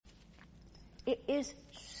It is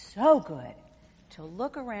so good to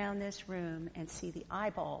look around this room and see the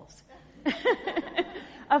eyeballs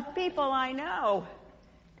of people I know.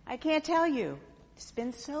 I can't tell you. It's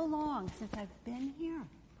been so long since I've been here.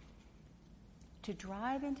 To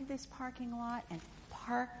drive into this parking lot and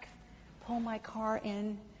park, pull my car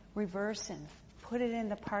in reverse and put it in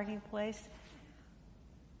the parking place,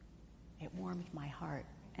 it warms my heart.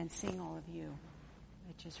 And seeing all of you,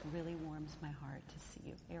 it just really warms my heart to see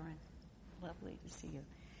you. Aaron, lovely to see you.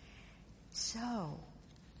 So,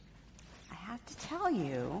 I have to tell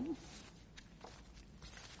you,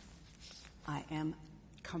 I am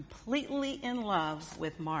completely in love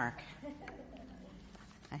with Mark.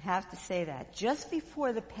 I have to say that. Just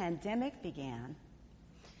before the pandemic began,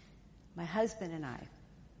 my husband and I,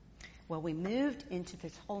 we moved into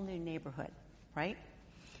this whole new neighborhood, right?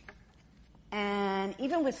 And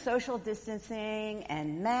even with social distancing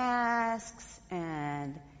and masks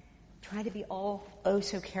and trying to be all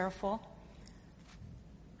so careful,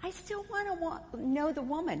 I still want to know the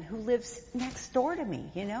woman who lives next door to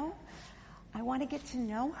me, you know? I want to get to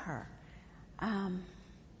know her.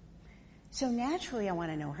 So naturally, I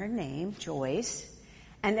want to know her name, Joyce,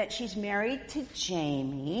 and that she's married to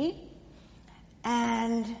Jamie,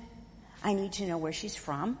 and I need to know where she's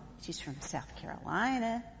from. She's from South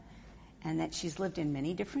Carolina, and that she's lived in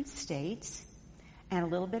many different states, and a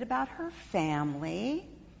little bit about her family,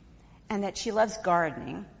 and that she loves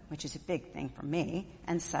gardening, which is a big thing for me,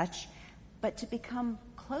 and such, but to become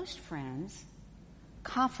close friends,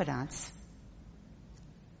 confidants,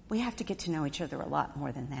 we have to get to know each other a lot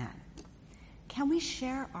more than that. Can we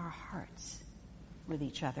share our hearts with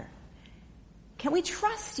each other? Can we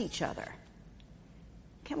trust each other?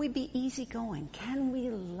 Can we be easygoing? Can we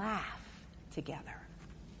laugh together?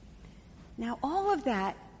 Now, all of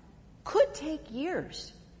that could take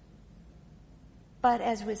years. But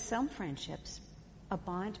as with some friendships, a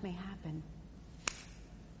bond may happen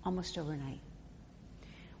almost overnight.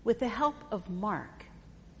 With the help of Mark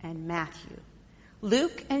and Matthew,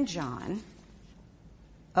 Luke and John,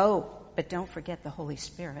 but don't forget the Holy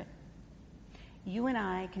Spirit, you and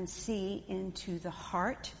I can see into the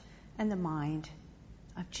heart and the mind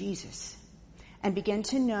of Jesus and begin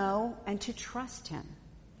to know and to trust him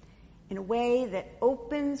in a way that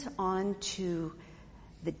opens onto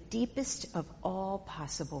the deepest of all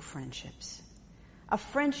possible friendships. A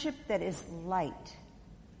friendship that is light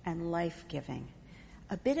and life-giving.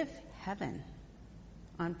 A bit of heaven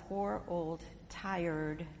on poor old,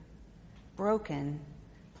 tired, broken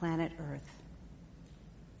planet Earth.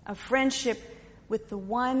 A friendship with the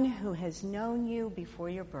one who has known you before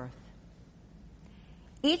your birth.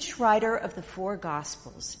 Each writer of the 4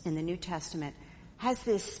 Gospels in the New Testament has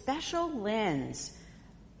this special lens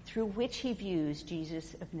through which he views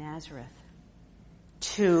Jesus of Nazareth.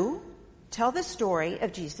 2 tell the story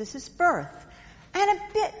of Jesus' birth and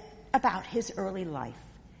a bit about his early life.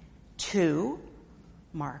 2,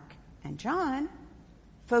 Mark and John,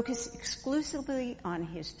 focus exclusively on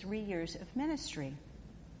his 3 years of ministry.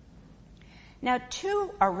 Now,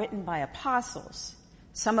 2 are written by apostles,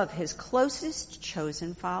 some of his closest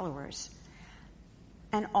chosen followers,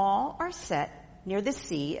 and all are set near the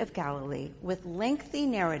Sea of Galilee with lengthy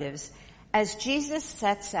narratives as Jesus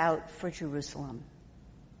sets out for Jerusalem,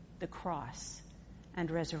 the cross, and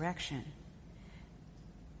resurrection.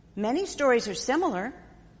 Many stories are similar,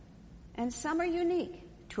 and some are unique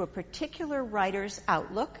to a particular writer's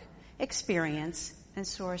outlook, experience, and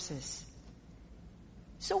sources.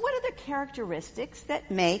 So what are the characteristics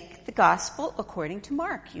that make the Gospel according to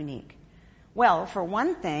Mark unique? Well, for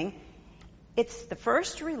one thing, it's the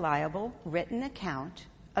first reliable written account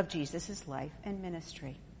of Jesus' life and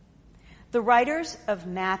ministry. The writers of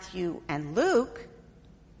Matthew and Luke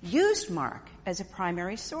used Mark as a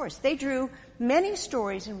primary source. They drew many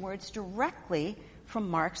stories and words directly from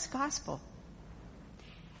Mark's Gospel.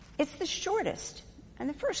 It's the shortest and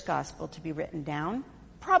the first Gospel to be written down,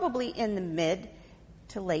 probably in the mid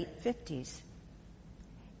to late 50s.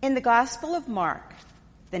 In the Gospel of Mark,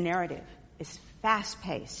 the narrative is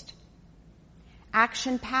fast-paced,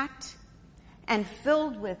 action-packed, and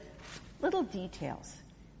filled with little details.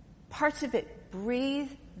 Parts of it breathe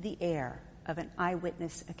the air of an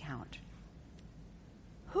eyewitness account.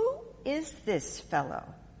 Who is this fellow,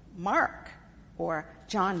 Mark, or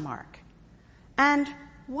John Mark? And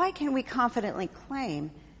why can we confidently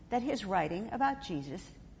claim that his writing about Jesus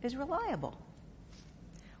is reliable?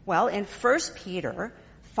 Well, in 1 Peter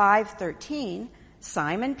 5:13,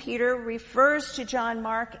 Simon Peter refers to John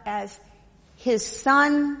Mark as his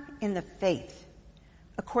son in the faith,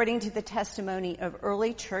 according to the testimony of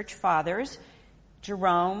early church fathers,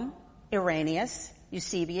 Jerome, Irenaeus,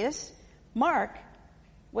 Eusebius, Mark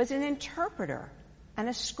was an interpreter and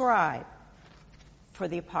a scribe for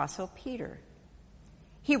the Apostle Peter.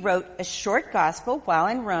 He wrote a short gospel while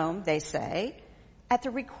in Rome, they say, at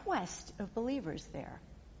the request of believers there.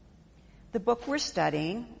 The book we're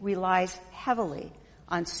studying relies heavily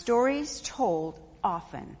on stories told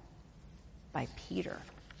often by Peter.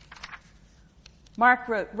 Mark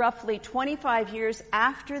wrote roughly 25 years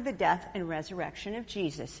after the death and resurrection of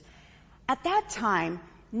Jesus. At that time,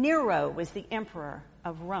 Nero was the emperor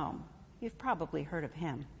of Rome. You've probably heard of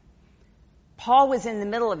him. Paul was in the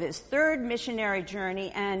middle of his third missionary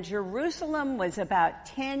journey, and Jerusalem was about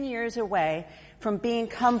 10 years away from being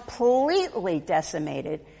completely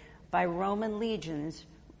decimated by Roman legions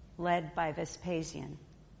led by Vespasian.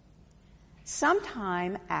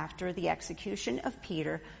 Sometime after the execution of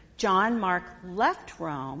Peter, John Mark left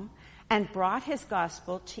Rome and brought his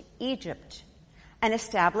gospel to Egypt and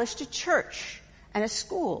established a church and a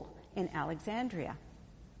school in Alexandria.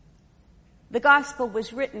 The gospel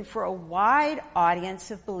was written for a wide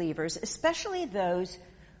audience of believers, especially those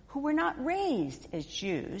who were not raised as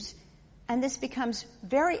Jews, and this becomes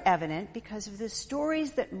very evident because of the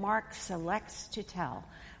stories that Mark selects to tell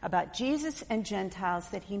about Jesus and Gentiles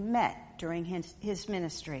that he met during his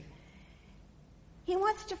ministry. He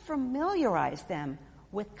wants to familiarize them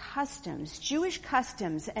with customs, Jewish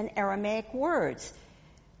customs and Aramaic words.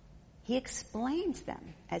 He explains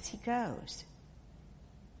them as he goes.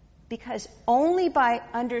 Because only by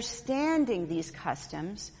understanding these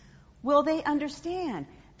customs will they understand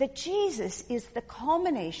that Jesus is the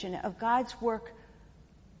culmination of God's work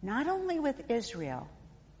not only with Israel,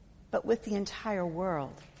 but with the entire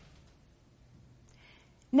world.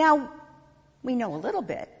 Now, we know a little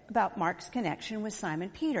bit about Mark's connection with Simon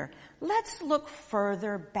Peter. Let's look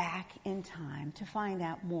further back in time to find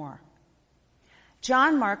out more.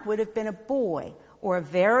 John Mark would have been a boy or a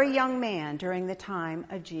very young man during the time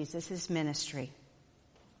of Jesus' ministry.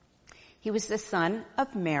 He was the son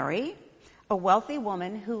of Mary, a wealthy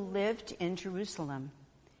woman who lived in Jerusalem.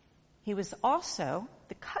 He was also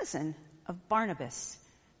the cousin of Barnabas,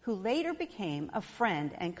 who later became a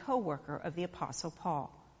friend and co-worker of the Apostle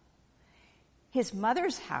Paul. His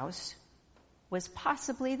mother's house was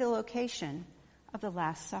possibly the location of the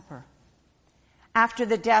Last Supper. After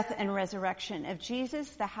the death and resurrection of Jesus,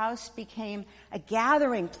 the house became a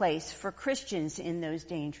gathering place for Christians in those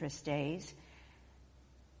dangerous days.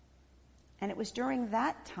 And it was during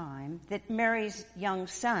that time that Mary's young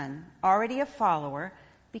son, already a follower,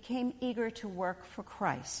 became eager to work for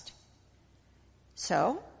Christ.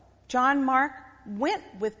 So, John Mark went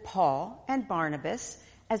with Paul and Barnabas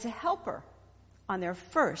as a helper on their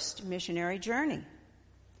first missionary journey.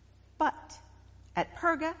 But at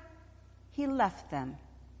Perga, he left them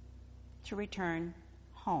to return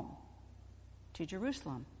home to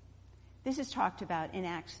Jerusalem. This is talked about in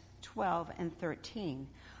Acts 12 and 13.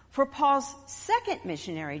 For Paul's second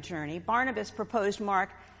missionary journey, Barnabas proposed Mark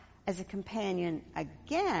as a companion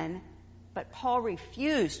again, but Paul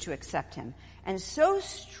refused to accept him. And so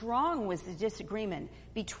strong was the disagreement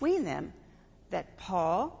between them that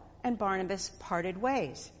Paul and Barnabas parted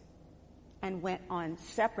ways and went on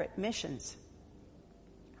separate missions.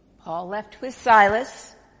 Paul left with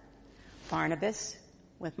Silas, Barnabas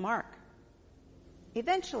with Mark.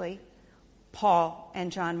 Eventually, Paul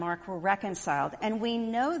and John Mark were reconciled, and we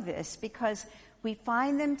know this because we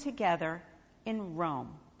find them together in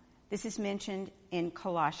Rome. This is mentioned in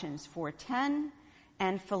Colossians 4:10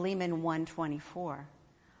 and Philemon 1:24.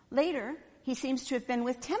 Later, he seems to have been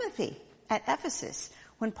with Timothy at Ephesus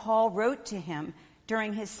when Paul wrote to him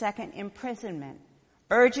during his second imprisonment,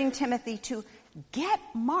 urging Timothy to get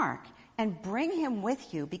Mark and bring him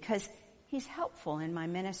with you because he's helpful in my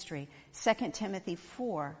ministry. 2 Timothy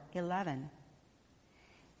 4:11.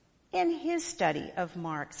 In his study of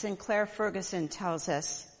Mark, Sinclair Ferguson tells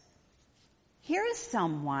us, here is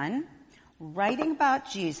someone writing about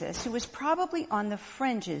Jesus who was probably on the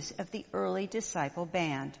fringes of the early disciple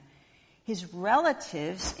band. His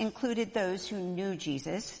relatives included those who knew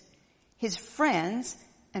Jesus. His friends,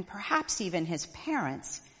 and perhaps even his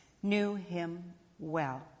parents, knew him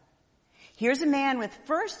well. Here's a man with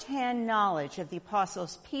first-hand knowledge of the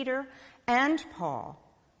apostles Peter and Paul.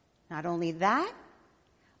 Not only that,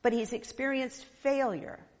 but he's experienced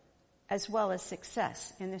failure as well as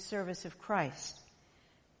success in the service of Christ.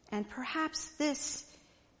 And perhaps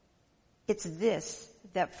it's this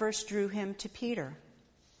that first drew him to Peter.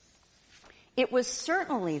 It was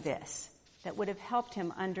certainly this that would have helped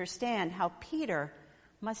him understand how Peter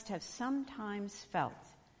must have sometimes felt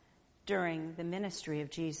during the ministry of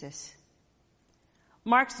Jesus.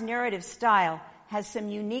 Mark's narrative style has some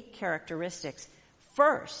unique characteristics.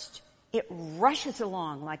 First, It rushes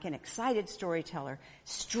along like an excited storyteller,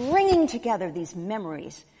 stringing together these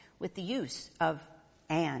memories with the use of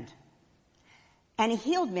and. And he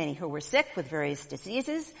healed many who were sick with various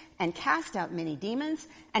diseases and cast out many demons,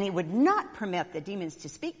 and he would not permit the demons to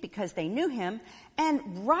speak because they knew him.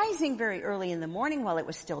 And rising very early in the morning while it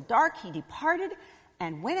was still dark, he departed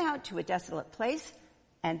and went out to a desolate place,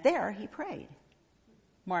 and there he prayed.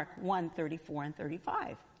 Mark 1:34 and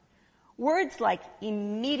 35. Words like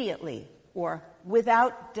immediately or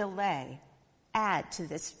without delay add to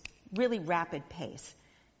this really rapid pace.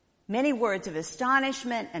 Many words of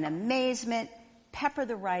astonishment and amazement pepper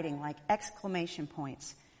the writing like exclamation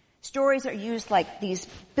points. Stories are used like these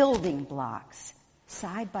building blocks,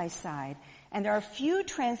 side by side, and there are few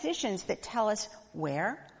transitions that tell us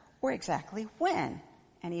where or exactly when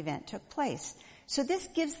an event took place. So this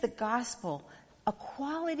gives the gospel a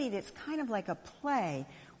quality that's kind of like a play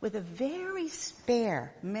with a very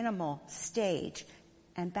spare, minimal stage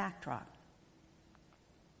and backdrop.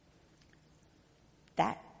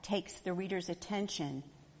 That takes the reader's attention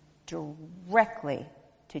directly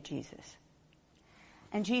to Jesus.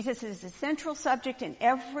 And Jesus is the central subject in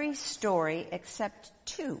every story except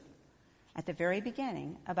two at the very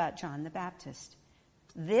beginning about John the Baptist.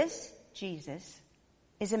 This Jesus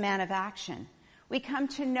is a man of action. We come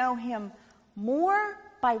to know him more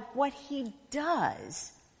by what he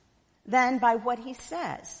does than by what he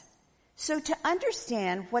says. So to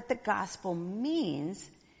understand what the gospel means,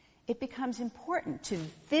 it becomes important to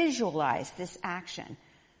visualize this action.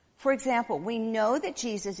 For example, we know that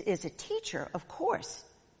Jesus is a teacher, of course,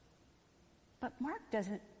 but Mark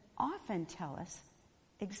doesn't often tell us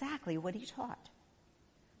exactly what he taught.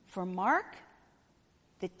 For Mark,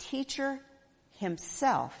 the teacher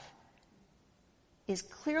himself is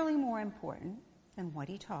clearly more important than what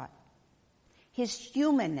he taught. His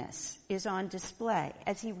humanness is on display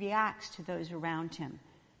as he reacts to those around him.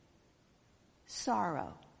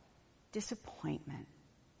 Sorrow, disappointment,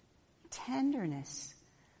 tenderness,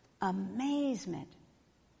 amazement,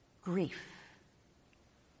 grief,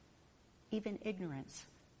 even ignorance.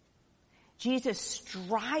 Jesus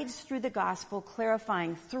strides through the gospel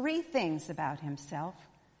clarifying three things about himself: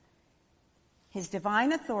 his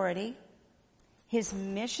divine authority, his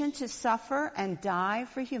mission to suffer and die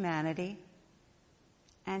for humanity,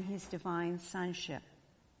 and his divine sonship.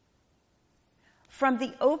 From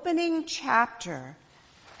the opening chapter,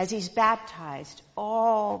 as he's baptized,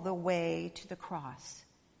 all the way to the cross,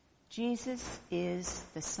 Jesus is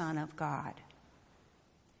the Son of God.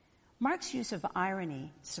 Mark's use of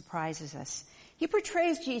irony surprises us. He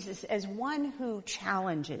portrays Jesus as one who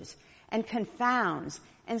challenges and confounds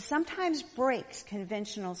and sometimes breaks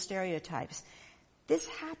conventional stereotypes. This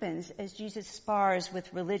happens as Jesus spars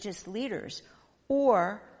with religious leaders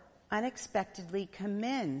or unexpectedly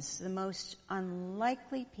commends the most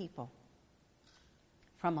unlikely people,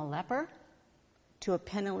 from a leper to a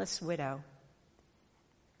penniless widow.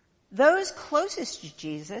 Those closest to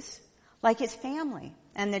Jesus, like his family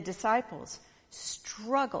and the disciples,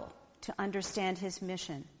 struggle to understand his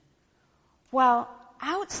mission, while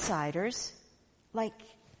outsiders, like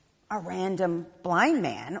a random blind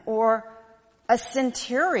man or a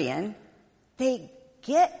centurion, they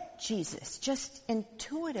get Jesus just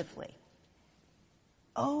intuitively.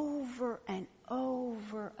 Over and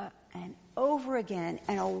over and over again,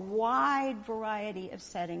 in a wide variety of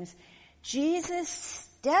settings, Jesus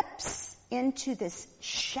steps into this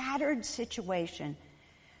shattered situation.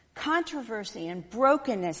 Controversy and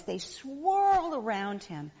brokenness, they swirl around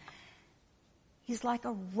him. He's like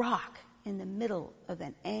a rock in the middle of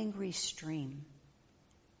an angry stream.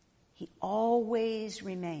 He always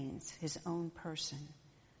remains his own person.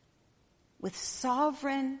 With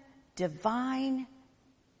sovereign, divine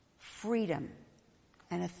freedom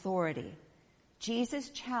and authority, Jesus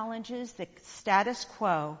challenges the status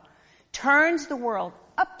quo, turns the world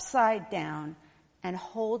upside down, and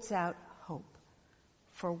holds out hope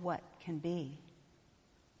for what can be.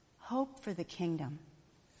 Hope for the kingdom.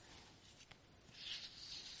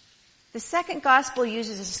 The second gospel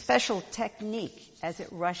uses a special technique as it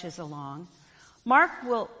rushes along. Mark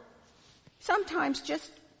will sometimes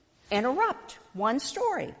just interrupt one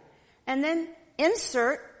story and then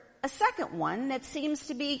insert a second one that seems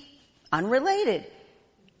to be unrelated,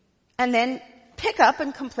 and then pick up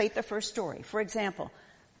and complete the first story. For example,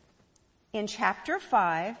 in chapter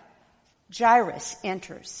 5, Jairus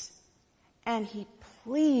enters, and he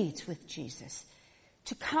pleads with Jesus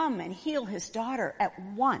to come and heal his daughter at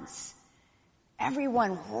once.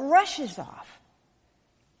 Everyone rushes off,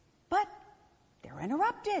 but they're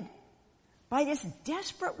interrupted by this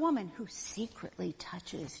desperate woman who secretly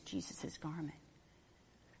touches Jesus' garment.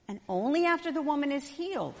 And only after the woman is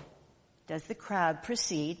healed does the crowd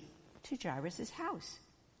proceed to Jairus' house.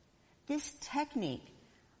 This technique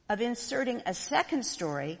of inserting a second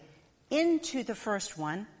story into the first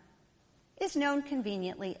one is known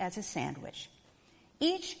conveniently as a sandwich.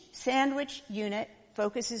 Each sandwich unit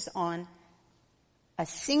focuses on a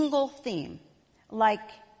single theme, like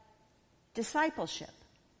discipleship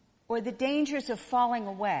or the dangers of falling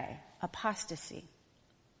away, apostasy.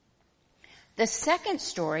 The second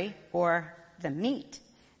story, or the meat,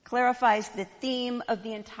 clarifies the theme of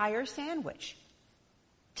the entire sandwich.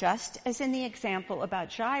 Just as in the example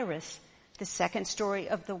about Jairus, the second story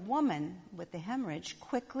of the woman with the hemorrhage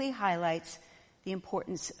quickly highlights the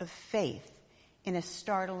importance of faith in a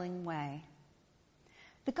startling way.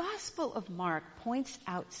 The Gospel of Mark points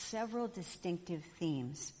out several distinctive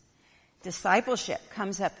themes. Discipleship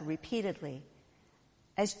comes up repeatedly.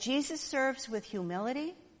 As Jesus serves with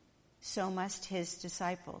humility, so must his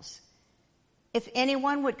disciples. If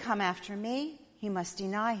anyone would come after me, he must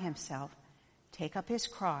deny himself, take up his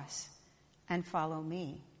cross, and follow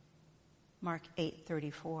me. Mark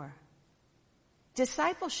 8:34.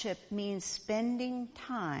 Discipleship means spending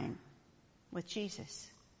time with Jesus,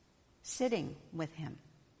 sitting with him,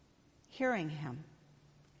 hearing him,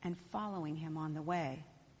 and following him on the way.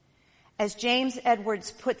 As James Edwards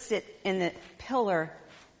puts it in the Pillar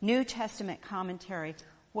New Testament commentary,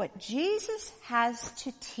 what Jesus has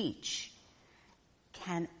to teach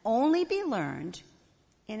can only be learned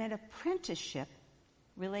in an apprenticeship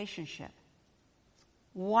relationship.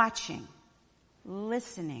 Watching,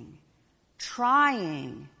 listening,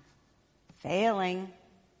 trying, failing,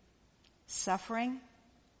 suffering,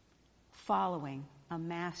 following a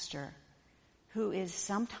master who is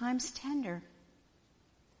sometimes tender,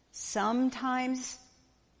 sometimes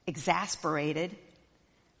exasperated,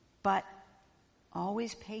 but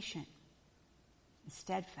always patient and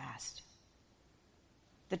steadfast.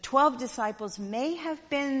 The 12 disciples may have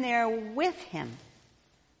been there with him,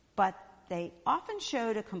 but they often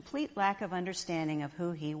showed a complete lack of understanding of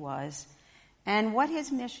who he was and what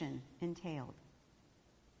his mission entailed.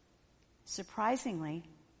 Surprisingly,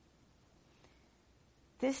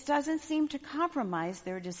 this doesn't seem to compromise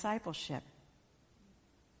their discipleship.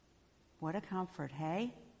 What a comfort,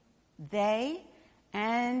 hey? They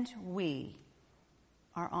and we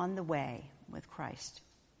are on the way with Christ.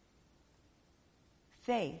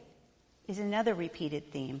 Faith is another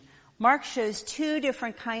repeated theme. Mark shows two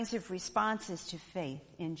different kinds of responses to faith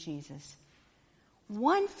in Jesus.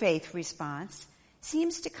 One faith response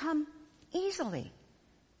seems to come easily,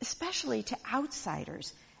 especially to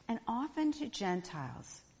outsiders and often to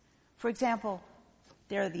Gentiles. For example,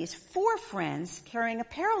 there are these 4 friends carrying a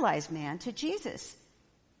paralyzed man to Jesus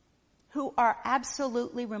who are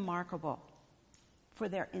absolutely remarkable for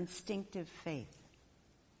their instinctive faith.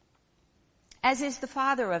 As is the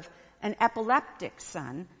father of an epileptic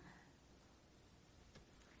son,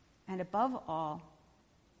 and above all,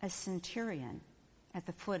 a centurion at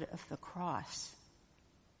the foot of the cross.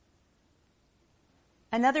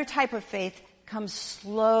 Another type of faith comes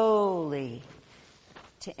slowly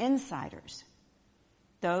to insiders,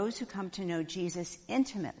 those who come to know Jesus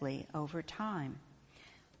intimately over time,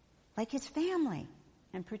 like his family,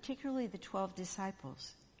 and particularly the 12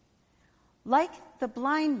 disciples. Like the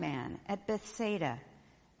blind man at Bethsaida,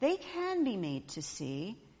 they can be made to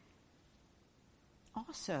see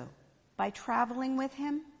also by traveling with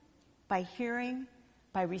him, by hearing,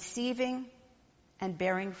 by receiving, and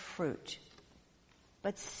bearing fruit.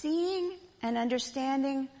 But seeing and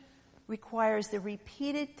understanding requires the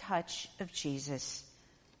repeated touch of Jesus,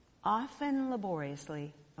 often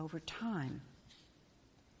laboriously over time.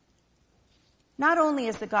 Not only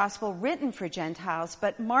is the gospel written for Gentiles,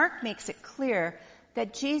 but Mark makes it clear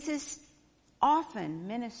that Jesus often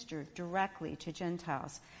ministered directly to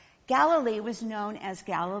Gentiles. Galilee was known as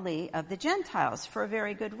Galilee of the Gentiles for a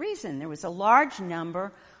very good reason. There was a large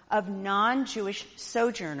number of non-Jewish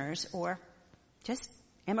sojourners, or just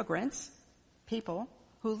immigrants, people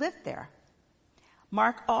who lived there.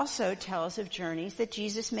 Mark also tells of journeys that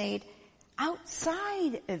Jesus made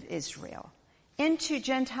outside of Israel, into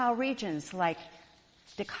Gentile regions like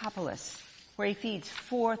Decapolis, where he feeds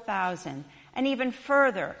 4,000, and even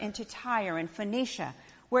further into Tyre and Phoenicia,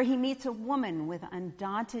 where he meets a woman with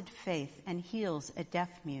undaunted faith and heals a deaf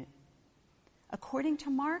mute. According to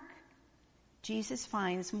Mark, Jesus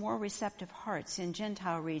finds more receptive hearts in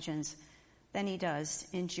Gentile regions than he does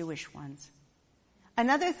in Jewish ones.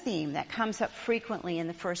 Another theme that comes up frequently in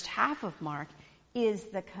the first half of Mark is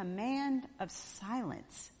the command of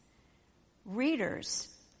silence. Readers,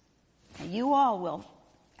 you all will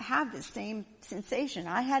have the same sensation.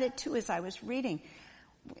 I had it too as I was reading.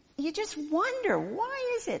 you just wonder,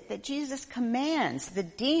 why is it that Jesus commands the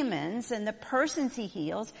demons and the persons he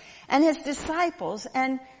heals and his disciples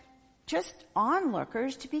and just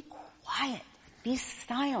onlookers to be quiet, be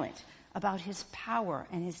silent about his power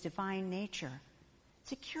and his divine nature?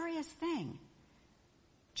 It's a curious thing.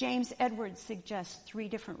 James Edwards suggests 3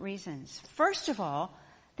 different reasons. First of all,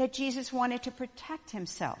 that Jesus wanted to protect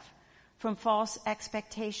himself from false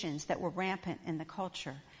expectations that were rampant in the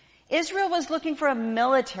culture. Israel was looking for a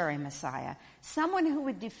military Messiah, someone who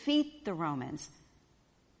would defeat the Romans.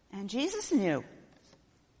 And Jesus knew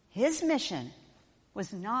his mission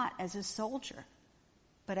was not as a soldier,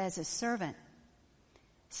 but as a servant.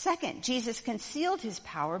 Second, Jesus concealed his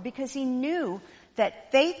power because he knew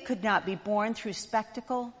that faith could not be born through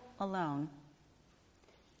spectacle alone.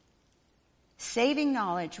 Saving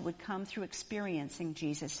knowledge would come through experiencing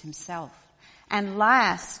Jesus himself. And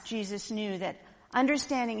last, Jesus knew that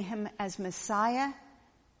understanding him as Messiah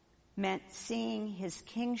meant seeing his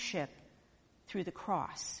kingship through the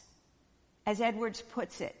cross. As Edwards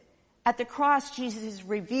puts it, at the cross, Jesus is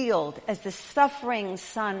revealed as the suffering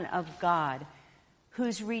Son of God,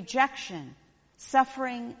 whose rejection,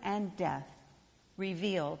 suffering, and death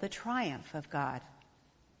reveal the triumph of God.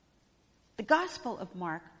 The Gospel of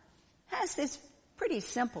Mark has this pretty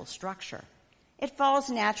simple structure. It falls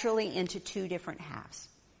naturally into 2 different halves.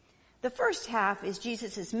 The first half is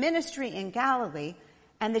Jesus' ministry in Galilee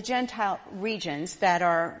and the Gentile regions that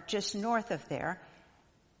are just north of there.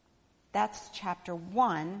 That's chapter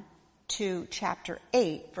 1 to chapter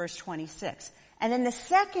 8, verse 26. And then the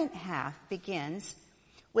second half begins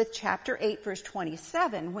with chapter 8, verse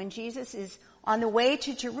 27, when Jesus is on the way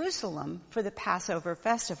to Jerusalem for the Passover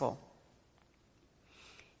festival.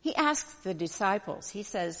 He asks the disciples, he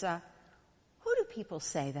says, who do people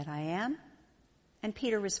say that I am? And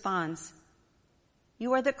Peter responds,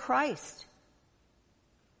 you are the Christ.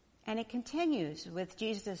 And it continues with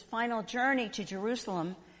Jesus' final journey to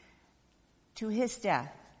Jerusalem to his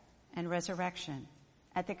death and resurrection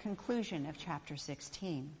at the conclusion of chapter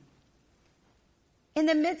 16. In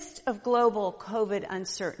the midst of global COVID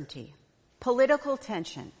uncertainty, political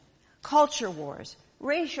tension, culture wars,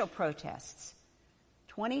 racial protests,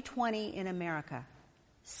 2020 in America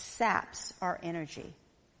saps our energy.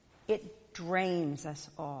 It drains us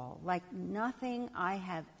all like nothing I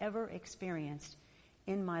have ever experienced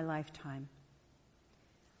in my lifetime.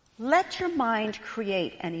 Let your mind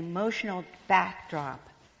create an emotional backdrop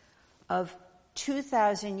of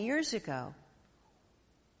 2,000 years ago.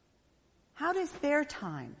 How does their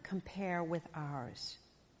time compare with ours?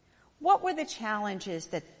 What were the challenges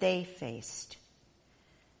that they faced?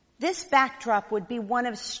 This backdrop would be one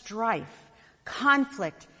of strife,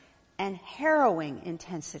 conflict, and harrowing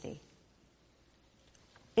intensity.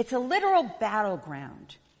 It's a literal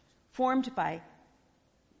battleground formed by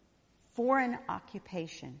foreign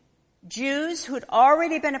occupation. Jews who'd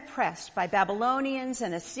already been oppressed by Babylonians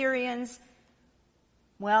and Assyrians,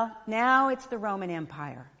 well, now it's the Roman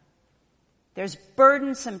Empire. There's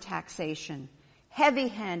burdensome taxation,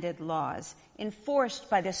 heavy-handed laws enforced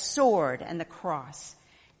by the sword and the cross.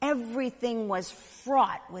 Everything was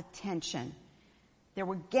fraught with tension. There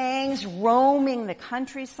were gangs roaming the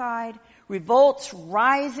countryside, revolts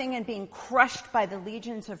rising and being crushed by the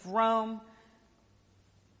legions of Rome.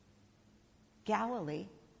 Galilee,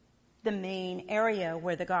 the main area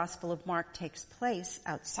where the Gospel of Mark takes place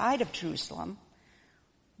outside of Jerusalem,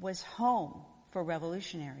 was home for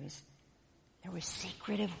revolutionaries. There were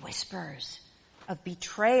secretive whispers of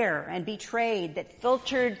betrayer and betrayed that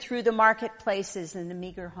filtered through the marketplaces and the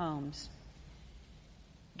meager homes.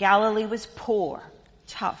 Galilee was poor,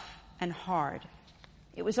 tough, and hard.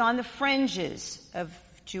 It was on the fringes of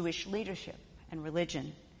Jewish leadership and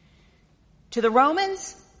religion. To the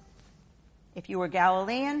Romans, if you were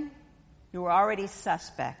Galilean, you were already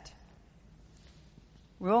suspect.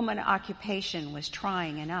 Roman occupation was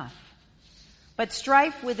trying enough. But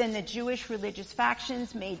strife within the Jewish religious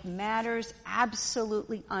factions made matters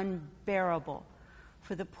absolutely unbearable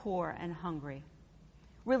for the poor and hungry.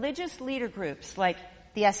 Religious leader groups like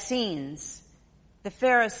the Essenes, the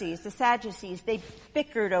Pharisees, the Sadducees, they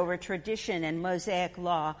bickered over tradition and Mosaic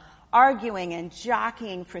law, arguing and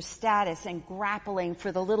jockeying for status and grappling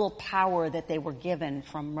for the little power that they were given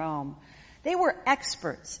from Rome. They were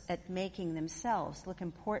experts at making themselves look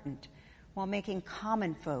important while making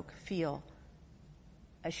common folk feel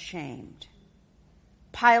ashamed,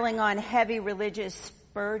 piling on heavy religious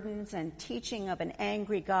burdens and teaching of an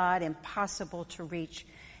angry God impossible to reach.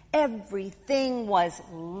 Everything was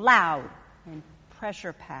loud and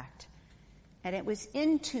pressure-packed. And it was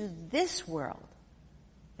into this world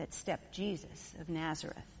that stepped Jesus of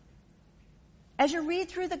Nazareth. As you read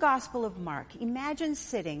through the Gospel of Mark, imagine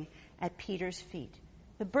sitting at Peter's feet,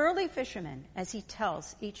 the burly fisherman, as he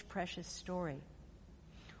tells each precious story.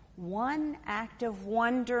 One act of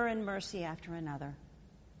wonder and mercy after another.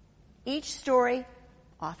 Each story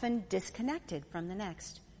often disconnected from the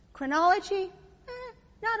next. Chronology,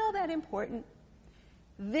 not all that important.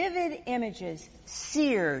 Vivid images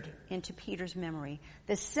seared into Peter's memory.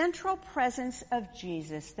 The central presence of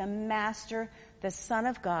Jesus, the Master, the Son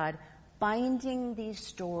of God, binding these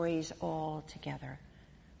stories all together.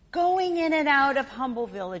 Going in and out of humble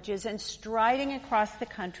villages and striding across the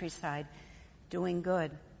countryside, doing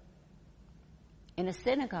good. In a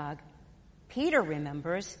synagogue, Peter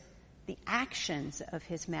remembers the actions of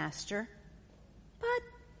his Master, but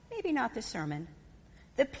maybe not the sermon.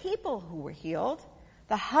 The people who were healed,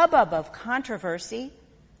 the hubbub of controversy,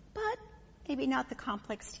 but maybe not the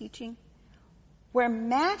complex teaching. Where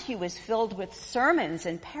Matthew was filled with sermons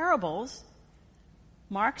and parables,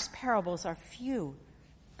 Mark's parables are few,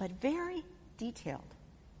 but very detailed.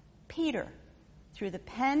 Peter, through the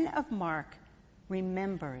pen of Mark,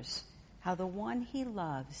 remembers how the one he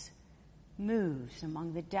loves moves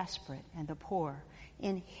among the desperate and the poor.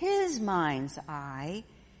 In his mind's eye,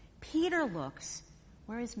 Peter looks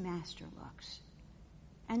where his Master looks.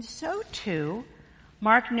 And so, too,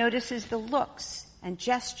 Mark notices the looks and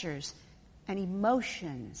gestures and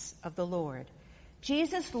emotions of the Lord.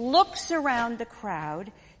 Jesus looks around the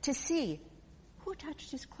crowd to see who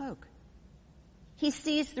touched his cloak. He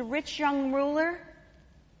sees the rich young ruler,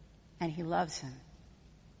 and he loves him.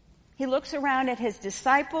 He looks around at his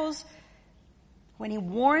disciples when he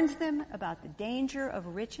warns them about the danger of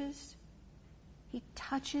riches. He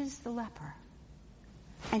touches the leper,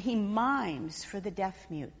 and he mimes for the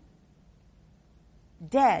deaf-mute.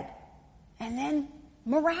 Dead, and then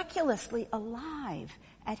miraculously alive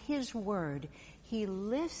at his word, he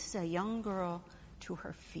lifts a young girl to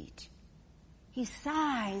her feet. He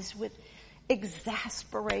sighs with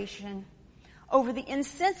exasperation over the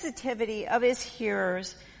insensitivity of his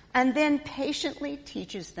hearers and then patiently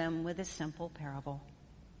teaches them with a simple parable.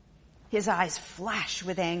 His eyes flash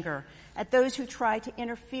with anger at those who try to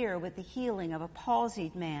interfere with the healing of a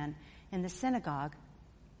palsied man in the synagogue.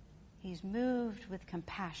 He's moved with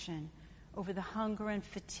compassion over the hunger and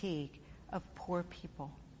fatigue of poor people.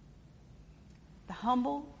 The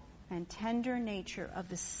humble and tender nature of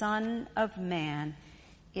the Son of Man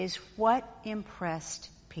is what impressed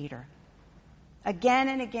Peter. Again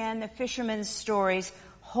and again, the fisherman's stories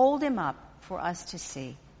hold him up for us to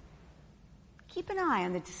see. Keep an eye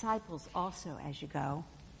on the disciples also as you go.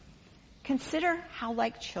 Consider how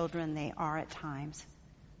like children they are at times,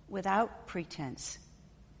 without pretense.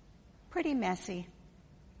 Pretty messy.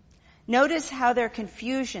 Notice how their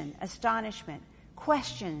confusion, astonishment,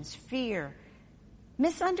 questions, fear,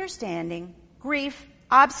 misunderstanding, grief,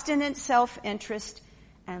 obstinate self-interest,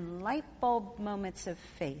 and light bulb moments of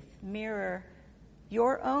faith mirror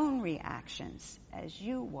your own reactions as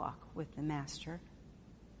you walk with the Master.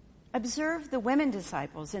 Observe the women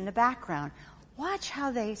disciples in the background. Watch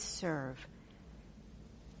how they serve,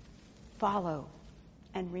 follow,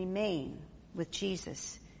 and remain with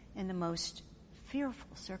Jesus in the most fearful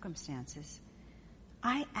circumstances.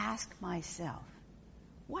 I ask myself,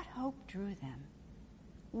 what hope drew them?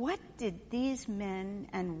 What did these men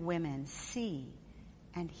and women see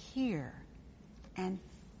and hear and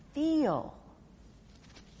feel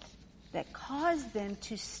that caused them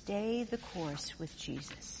to stay the course with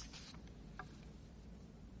Jesus?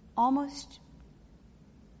 Almost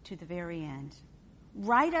to the very end,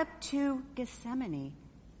 right up to Gethsemane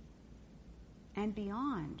and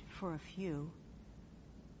beyond for a few.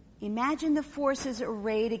 Imagine the forces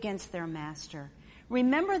arrayed against their Master.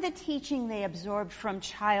 Remember the teaching they absorbed from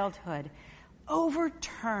childhood,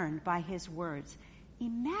 overturned by his words.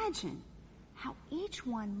 Imagine how each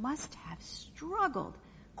one must have struggled,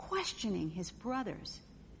 questioning his brothers.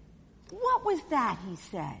 What was that, he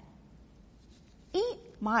said? Eat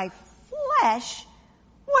my flesh?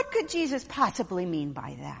 What could Jesus possibly mean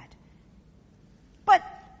by that? But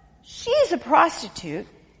she's a prostitute,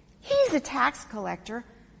 he's a tax collector,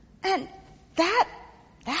 and that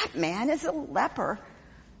man is a leper.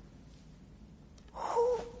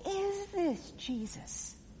 Who is this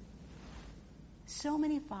Jesus? So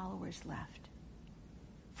many followers left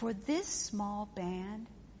for this small band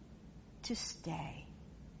to stay.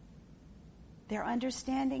 Their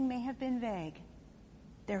understanding may have been vague,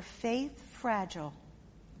 their faith fragile,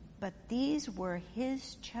 but these were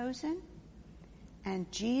his chosen,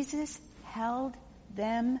 and Jesus held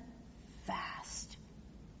them fast.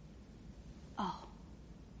 Oh,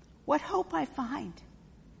 what hope I find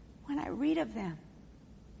when I read of them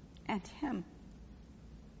and him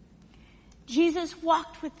Jesus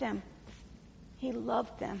walked with them. He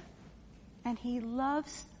loved them. And he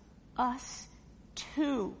loves us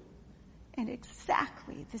too in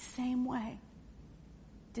exactly the same way,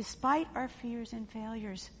 despite our fears and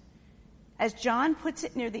failures. As John puts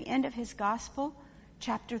it near the end of his gospel,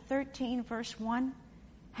 chapter 13, verse 1,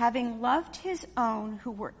 having loved his own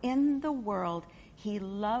who were in the world, he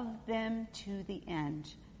loved them to the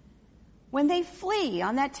end. When they flee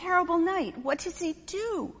on that terrible night, what does he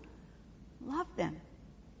do? Love them.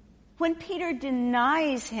 When Peter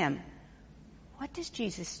denies him, what does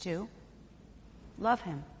Jesus do? Love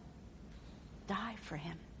him. Die for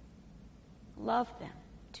him. Love them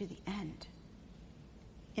to the end.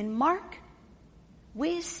 In Mark,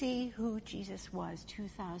 we see who Jesus was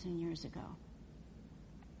 2,000 years ago.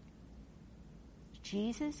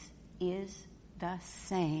 Jesus is the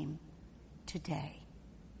same today.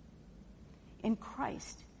 In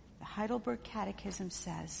Christ, the Heidelberg Catechism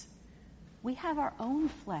says, we have our own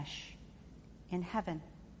flesh in heaven.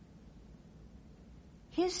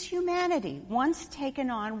 His humanity, once taken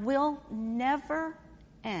on, will never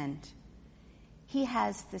end. He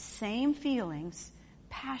has the same feelings,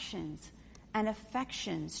 passions, and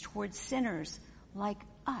affections towards sinners like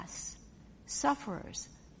us, sufferers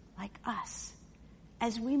like us.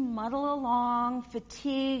 As we muddle along,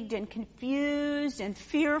 fatigued and confused and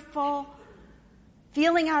fearful,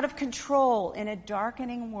 feeling out of control in a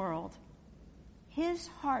darkening world, his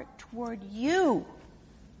heart toward you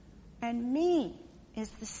and me is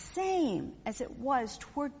the same as it was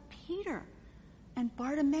toward Peter and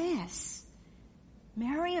Bartimaeus,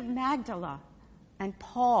 Mary of Magdala, and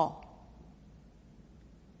Paul.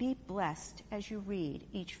 Be blessed as you read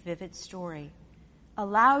each vivid story.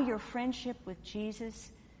 Allow your friendship with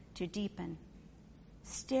Jesus to deepen.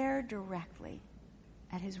 Stare directly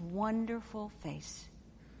at his wonderful face.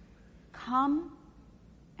 Come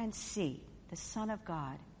and see the Son of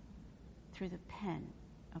God through the pen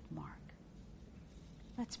of Mark.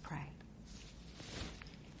 Let's pray.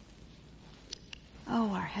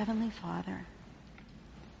 Oh, our Heavenly Father,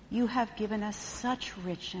 you have given us such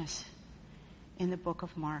richness in the book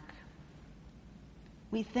of Mark.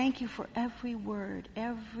 We thank you for every word,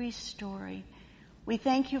 every story. We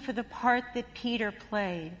thank you for the part that Peter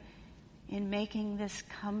played in making this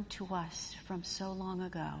come to us from so long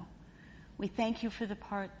ago. We thank you for the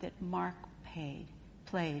part that Mark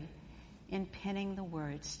played in penning the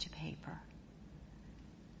words to paper.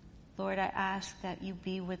 Lord, I ask that you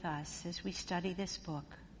be with us as we study this book.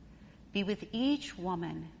 Be with each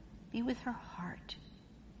woman. Be with her heart.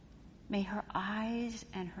 May her eyes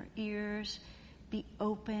and her ears be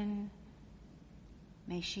open.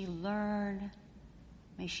 May she learn.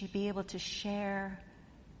 May she be able to share.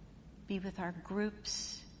 Be with our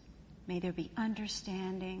groups. May there be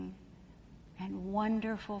understanding and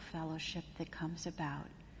wonderful fellowship that comes about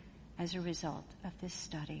as a result of this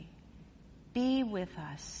study. Be with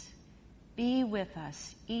us. Be with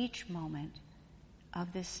us each moment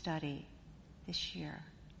of this study this year.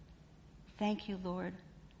 Thank you, Lord,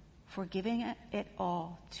 for giving it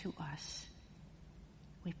all to us.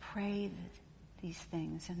 We pray these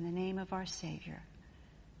things in the name of our Savior,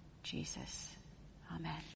 Jesus. Amen.